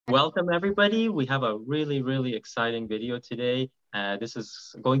Welcome everybody. We have a really exciting video today. This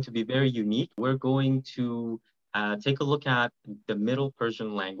is going to be very unique. We're going to take a look at the Middle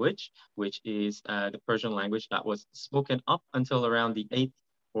Persian language, which is the Persian language that was spoken up until around the 8th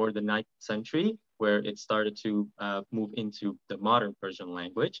or the 9th century, where it started to move into the modern Persian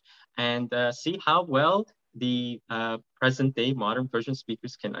language, and see how well the present day modern Persian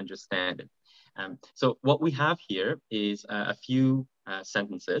speakers can understand it. So what we have here is a few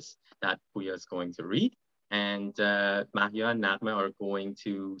sentences that Pouya is going to read, and Mahya and Naghmeh are going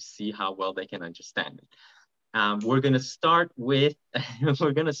to see how well they can understand it. We're going to start with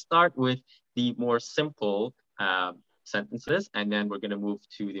the more simple sentences, and then we're going to move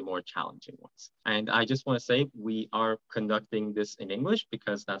to the more challenging ones. And I just want to say we are conducting this in English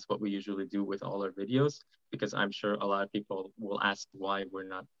because that's what we usually do with all our videos, because I'm sure a lot of people will ask why we're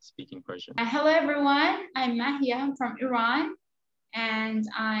not speaking Persian. Hello everyone, I'm Mahya, I'm from Iran, and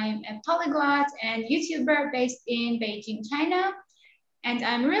I'm a polyglot and YouTuber based in Beijing, China. And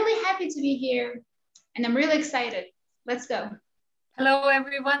I'm really happy to be here, and I'm really excited. Let's go. Hello,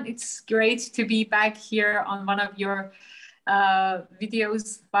 everyone. It's great to be back here on one of your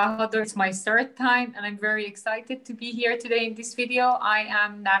videos. Bahadur, it's my third time, and I'm very excited to be here today in this video. I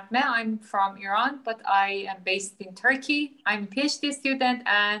am Naghmeh. I'm from Iran, but I am based in Turkey. I'm a PhD student,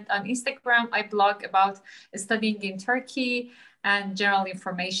 and on Instagram, I blog about studying in Turkey and general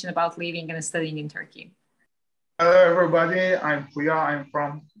information about living and studying in Turkey. Hello, everybody. I'm Pouya. I'm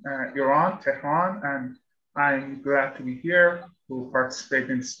from Iran, Tehran, and I'm glad to be here to participate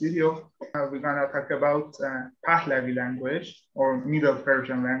in this video. We're going to talk about Pahlavi language or Middle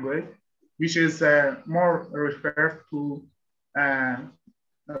Persian language, which is more referred to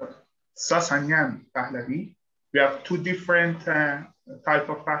Sassanid Pahlavi. We have two different types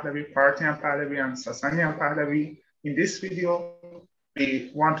of Pahlavi, Parthian Pahlavi and Sassanid Pahlavi. In this video,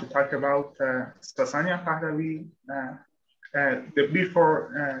 we want to talk about Sassanid Pahlavi,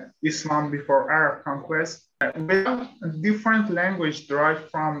 before Islam, before Arab conquest. We have a different language derived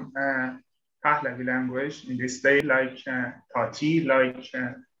from Pahlavi language in this day, like Tati, like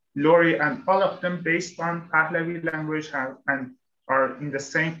Lori, and all of them based on Pahlavi language and are in the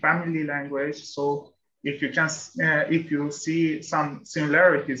same family language. So if you see some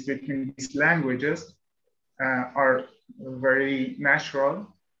similarities between these languages, are very natural,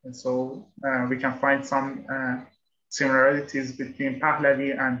 and so we can find some similarities between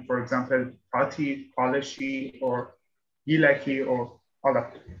Pahlavi and, for example, Tati, Palashi, or Gilaki, or all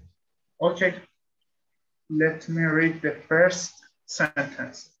of them. Okay, let me read the first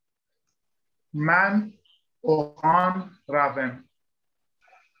sentence. Man ohan ravem.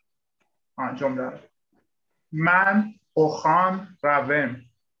 جمله. Man ohan ravem.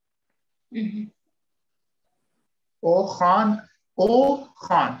 Ohan,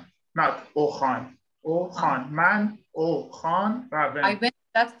 not Ohan. Ohan, man, Ohan, ravem.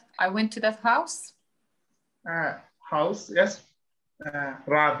 I went to that house. House, yes.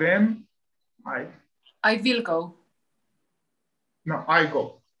 Ravem, I will go. No, I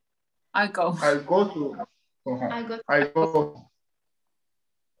go. I go. I go to home. I go.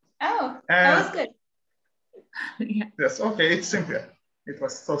 Oh, that was good. Yeah. Yes, okay, it's simple. It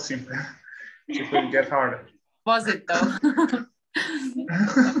was so simple. It will get harder. Was it though?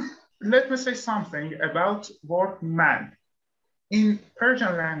 Let me say something about word man. In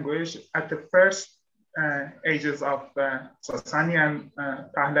Persian language, at the first ages of Sassanid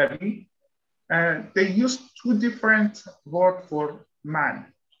Pahlavi, they used two different words for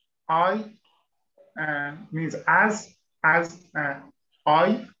man. I means as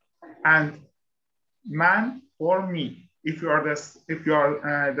I, and man or me. If you are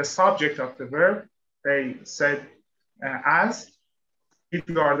the subject of the verb, they said as. If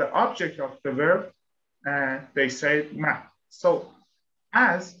you are the object of the verb, they say man. So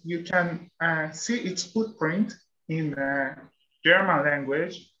as you can see its footprint in German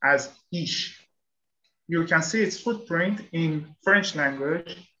language as ich. You can see its footprint in French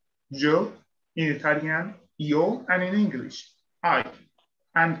language, je, in Italian, io, and in English, I.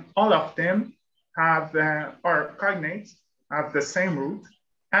 And all of them have, or cognates, have the same root.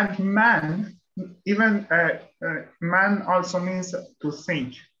 And man, even man also means to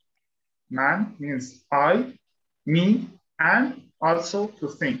think. Man means I, me, and also to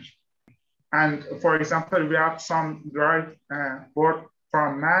think. And for example, we have some derived word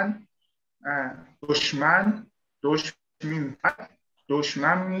from man. Dushman, Dush means bad.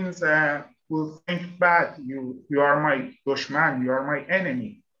 Dushman means who think bad. You are my Dushman, you are my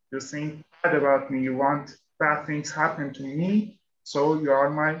enemy. You think bad about me, you want bad things happen to me. So you are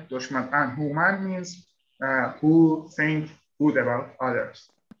my dushman. And human means who think good about others.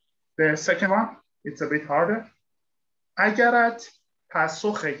 The second one, it's a bit harder. اگرت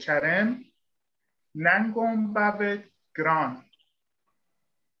پاسخ کرم ننگم بود گران.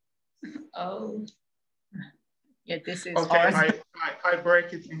 Oh, yeah, this is okay, hard. I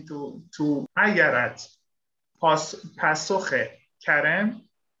break it into two. اگرت پاسخ کرم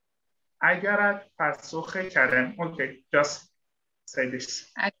اگرت پاسخ کرم. Okay, just say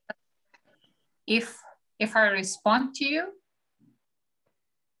this. If I respond to you.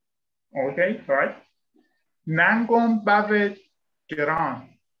 Okay, right. ننگم بود گران.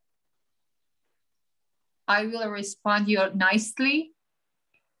 I will respond you nicely.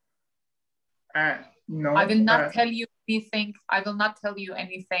 No. I will not tell you anything. I will not tell you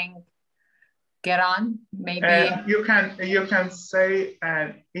anything. Get on, maybe. You can say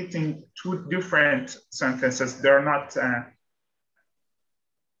it in two different sentences. They're not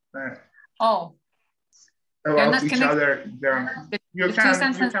about each other. You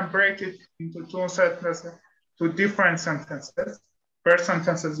can break it into two sentences, two different sentences. First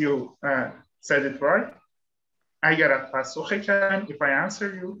sentences you said it right. اگرت پاسخ کردم, if I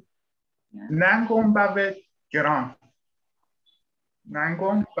answer you. ننگم بود گران.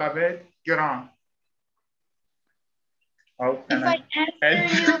 ننگم بود گران. How can I help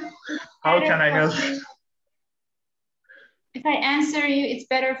you? How can I help you? If I answer you, it's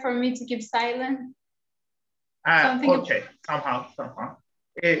better for me to keep silent. Okay, somehow.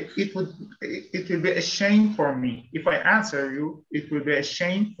 It will be a shame for me. If I answer you, it will be a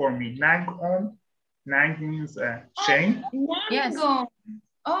shame for me. Nangom. Nang means shame. Yes.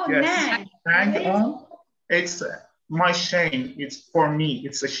 Oh, yes. Nangom. It's my shame. It's for me.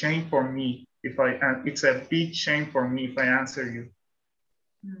 It's a shame for me. It's a big shame for me if I answer you.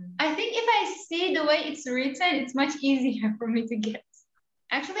 I think if I see the way it's written, it's much easier for me to get.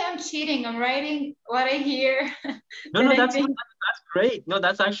 Actually, I'm cheating. I'm writing what I hear. No, that's great. No,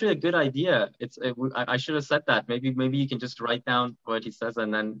 that's actually a good idea. I should have said that. Maybe you can just write down what he says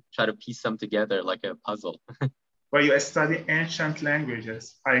and then try to piece them together like a puzzle. When you study ancient languages,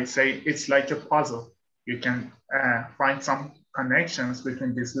 I say it's like a puzzle. You can find some connections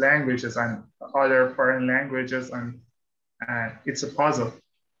between these languages and other foreign languages, and it's a puzzle.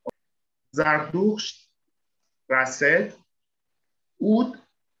 زردوشت رسد اود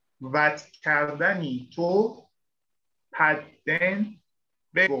وط کردنی تو پدن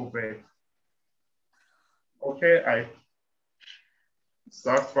بگوه. Okay, I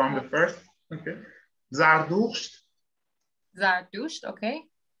start from the first. Okay. Zardusht. Zardusht, okay.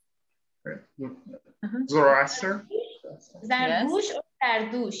 Zoroaster. Zardush or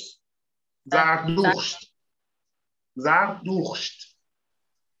Zardush? Zardusht. Zardusht.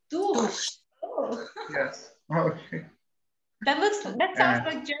 Dusht. Oh. Yes. Okay. That sounds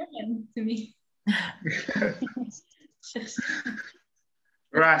like German to me.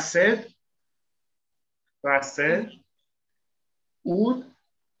 Rased. اود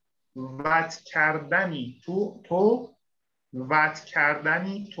وط کردنی تو وط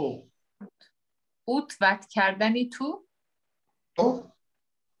کردنی تو اود وط کردنی تو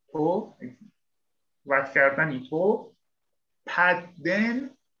وط کردنی تو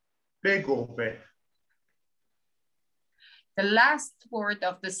پدن بگوه. The last word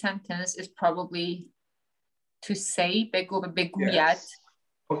of the sentence is probably to say بگوه بگوید. Yes.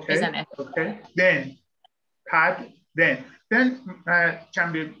 Okay. Isn't it? Okay. Then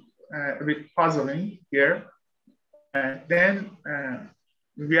can be a bit puzzling here. Then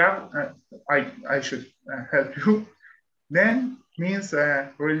we have, I should help you. Then means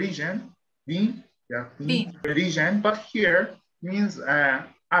religion, deen, religion, but here means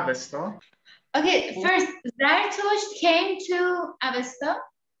Avesta. Okay, first, Zardusht came to Avesta.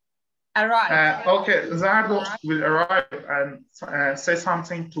 Arrive. Okay, Zardusht will arrive and say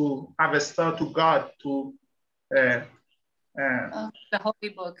something to Avesta, to God, to the holy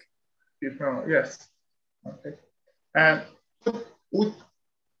book. Yes. Okay.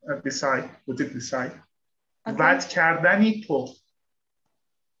 Put it beside. وط کردنی تو.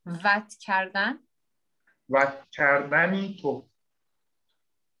 وط کردن. وط کردنی تو.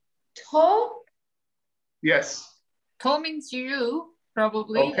 To? Yes. To means you,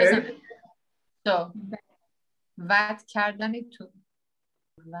 probably. Okay. Isn't it? So, وط کردنی تو.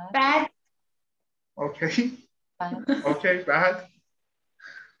 Bad. Okay. Bad. Okay, bad.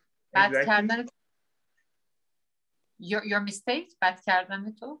 Bad Exactly. کردن تو. Your mistake, bad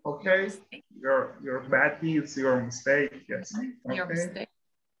کردن تو. Okay. Your bad deeds, your mistake. Yes. Okay. Your mistake.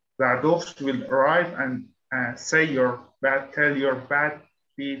 Zardusht will arrive and say tell your bad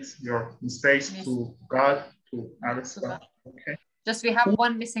deeds, your mistakes to God, to Avesta. Okay. Just we have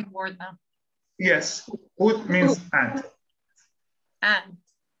one missing word now. Yes. Ud means and. And.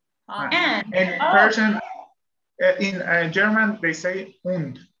 And. In Persian, in German, they say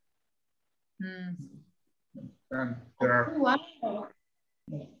und. And there are. Wow.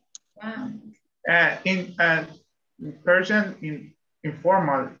 Wow. In Persian, in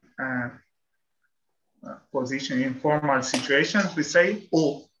informal position, informal situations, we say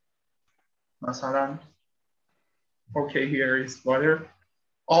o. Masalan, okay, here is water.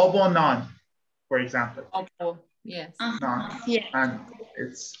 Abo non, for example. Abo, yes. Non. Yeah. And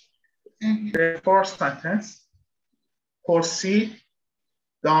it's the fourth sentence. Pārsīk,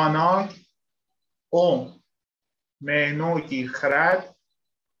 دانای او منوی خرد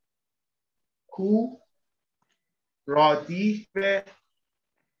کو رادی و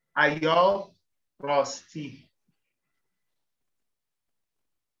عیاب راستی.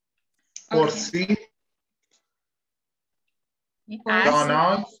 Pārsīk,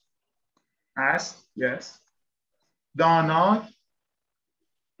 دانای as, yes. دانای,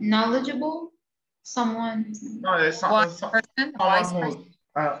 Knowledgeable, someone. no, it's Wise person, wise person.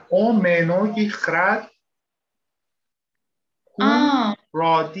 او منوی خرد کو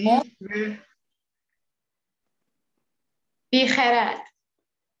رادی و بیخرد.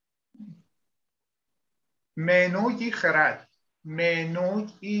 منوی خرد.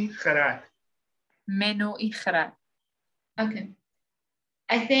 منوی خرد. منوی خرد. Okay.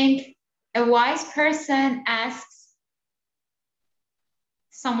 I think a wise person asks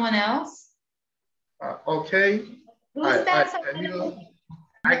someone else. Okay. Who's that someone else?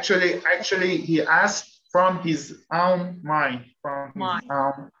 Actually, he asked from his own mind, from his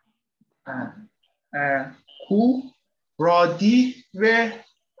own. Who رادی و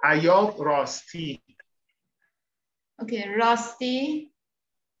عیاب راستی. Okay, Rusty.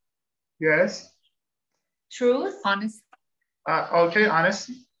 Yes. Truth. Honest. Okay,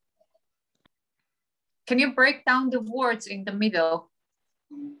 honest. Can you break down the words in the middle?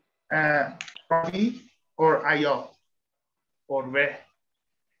 Radi or ayab or weh.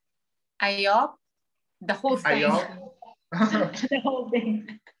 Ayab, the whole thing. Ayab. The whole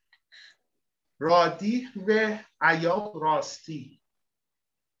thing. Radi ve ayab rasti.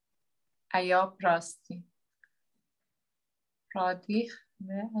 Ayab rasti. Radi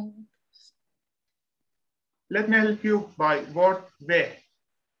ve. Let me help you by word ve.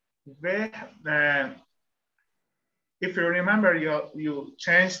 Ve. If you remember, you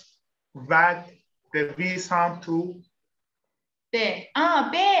changed vad, the V sound to Be. Ah,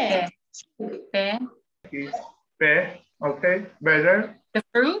 be. Be. Be. Okay, better. The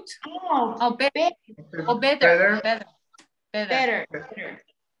fruit? Oh, be. be. Oh, better. Better.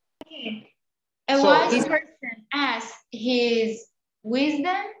 Okay. A wise person asks his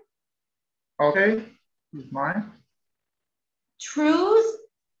wisdom. Okay, is mine. Truth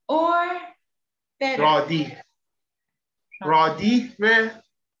or better. Radi. Radi ve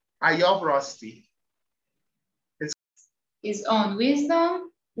ayab rasti. His own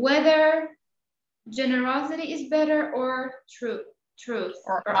wisdom, whether generosity is better or truth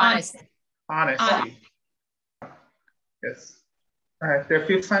or honesty. Honesty. Yes. The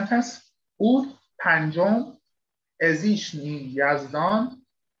fifth sentence. Ud panjom ezish ni yazdan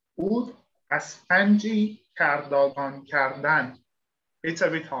ud as panji kardagan kardan. It's a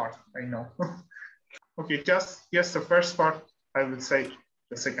bit hard, I know. Okay, just the first part. I will say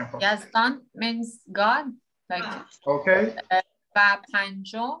the second part. Yazdan means God, like. Okay. و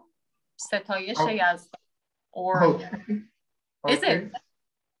پنجم ستایش یزدان. Or okay. Is it?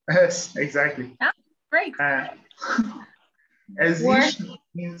 Yes, exactly. Yeah, great. Ezish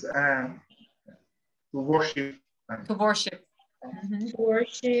means to worship. To worship. To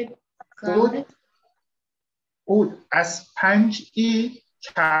worship God. Ud as panji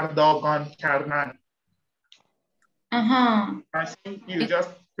kardagan kardan. I think you just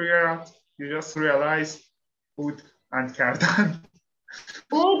figure out, you just realize ud and kardan.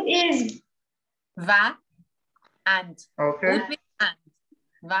 Ud is Va and. Okay. Ud means and.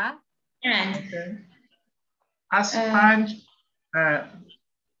 Va and. Okay. As panj,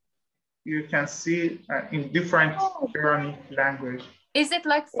 you can see in different Iranian language. Is it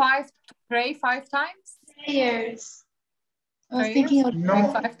like 5 to pray 5 times? Prayers. I was Prayers? thinking of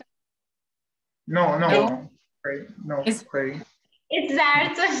No. 5 times. No. Pray. No, pray. It's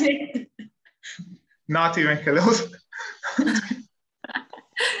that. Not even close.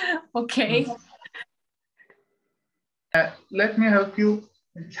 Okay. Let me help you.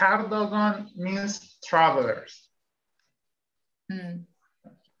 Kardagan means travelers.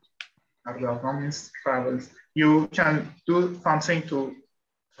 Kardagan means travelers. You can do something to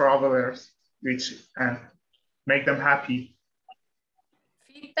travelers which make them happy.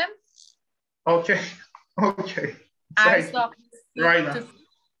 Feed them? Okay. Okay. Arstock. Right now.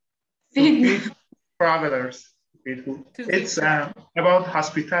 feed travelers. It's about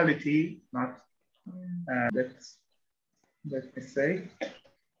hospitality, not, let me say.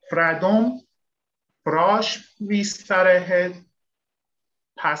 Fradom, frash vistarehed,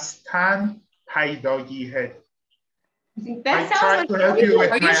 pastan paidagihed. That I try to help you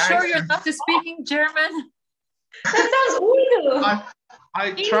with Are my you sure accent. you're not speaking German? That sounds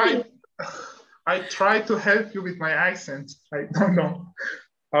Urdu. I try to help you with my accent. I don't know.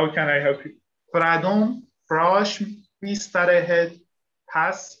 How can I help you? Fradom, frash vistarehed,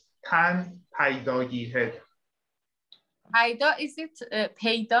 pastan paidagihed. Paida, is it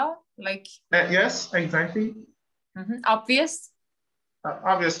Paida? Like Yes, exactly. obvious?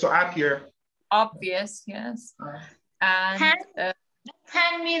 Obvious to appear. Obvious, yes. And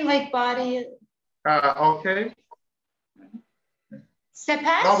Can mean like body. Okay.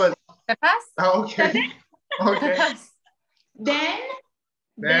 Sepas? No, but Sepas? okay. Okay.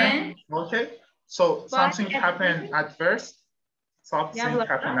 Then. Okay. So something happened at first. Something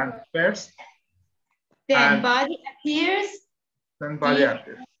happened at first. Then body appears. Then body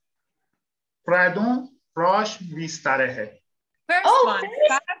appears. Fradon frash vistarehed. First one.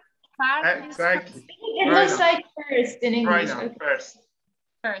 Exactly. It looks like first in English. Right now, first.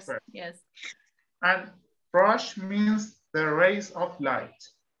 First, yes. And frash means the rays of light.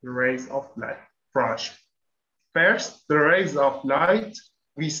 The rays of light. Frash. First, the rays of light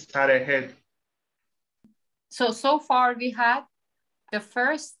vistarehed. So far we had the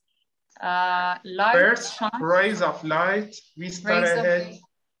first light. First, rays of light vistarehed.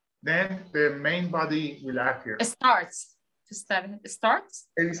 Then the main body will appear. It starts. Starts?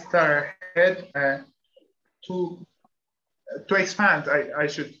 It started to expand. I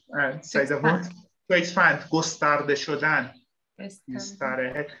should say the word. To expand. گسترده شدن.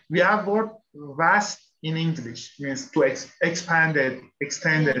 We have word vast in English. Means to expanded,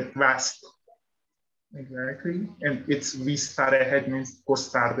 extended, vast. Exactly. And it's vistarehed means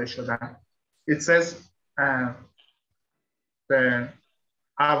گسترده شدن. It says the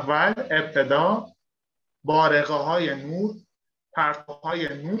اول ابتدا بارقه های نور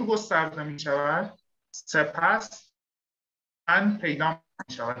پرتوهای نور گسترده می شود سپس ان پیدا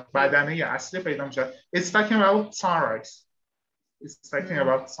می شود بدنه اصلی پیدا می شود. It's talking about sunrise. It's talking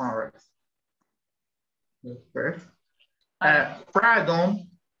about sunrise.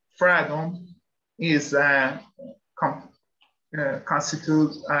 Fradom is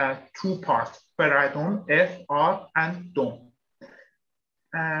constitutes two parts. Fradom, F-R and dom.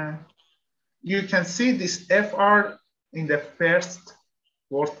 You can see this FR in the first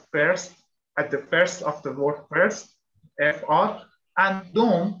word first, at the first of the word first, FR, and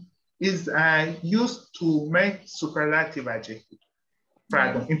dom is used to make superlative adjective.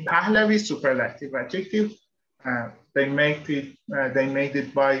 In Pahlavi, superlative adjective, they made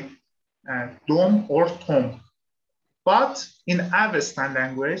it by dom or tom. But in Avestan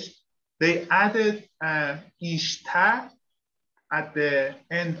language, they added ishta at the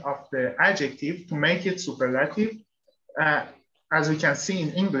end of the adjective to make it superlative. As we can see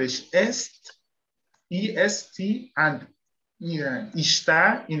in English, est, est, and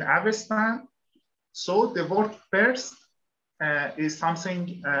ishta in Avestan. So the word first is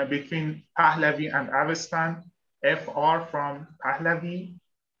something between Pahlavi and Avestan. FR from Pahlavi,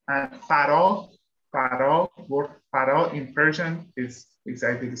 and word Fara in Persian is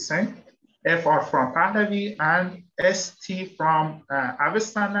exactly the same. FR from Pahlavi and ST from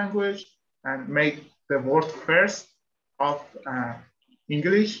Avestan language, and make the word first of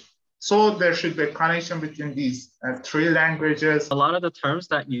English. So there should be a connection between these three languages. A lot of the terms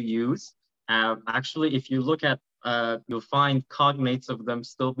that you use, actually, if you look at, you'll find cognates of them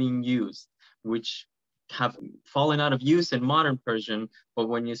still being used, which have fallen out of use in modern Persian. But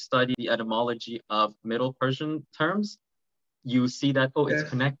when you study the etymology of Middle Persian terms, you see that, oh, it's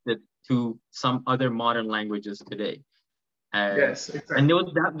connected to some other modern languages today. Yes, exactly. And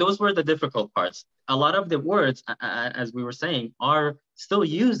those were the difficult parts. A lot of the words, as we were saying, are still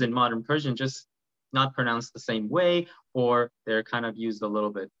used in modern Persian, just not pronounced the same way, or they're kind of used a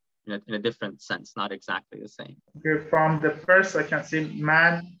little bit in a different sense, not exactly the same. Okay, from the first, I can see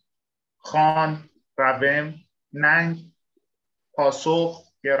man, khan, ravem, nang, pasokh,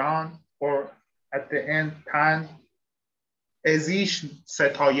 geran, or at the end, pan, ezish,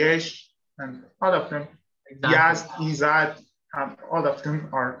 setayesh, and all of them. Yazd, Izad, all of them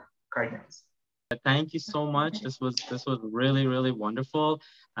are cognates. Thank you so much. This was really, really wonderful.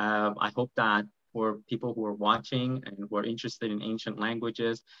 I hope that for people who are watching and who are interested in ancient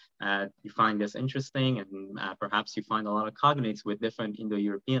languages, you find this interesting, and perhaps you find a lot of cognates with different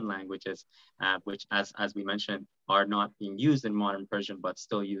Indo-European languages, which, as we mentioned, are not being used in modern Persian, but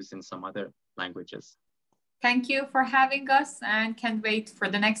still used in some other languages. Thank you for having us, and can't wait for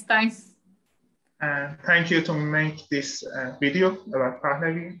the next time. Thank you to make this video about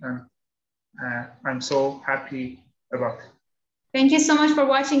Pahlavi, and I'm so happy about it. Thank you so much for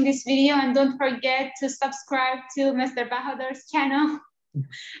watching this video, and don't forget to subscribe to Mr. Bahadur's channel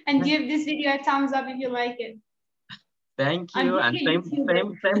and give this video a thumbs up if you like it. Thank you, and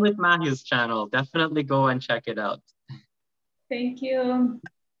same with Mahya's channel. Definitely go and check it out. Thank you.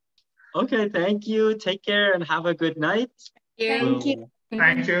 Okay, thank you. Take care and have a good night. Thank you.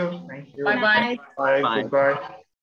 Thank you. Thank you. Bye-bye. Bye. Goodbye.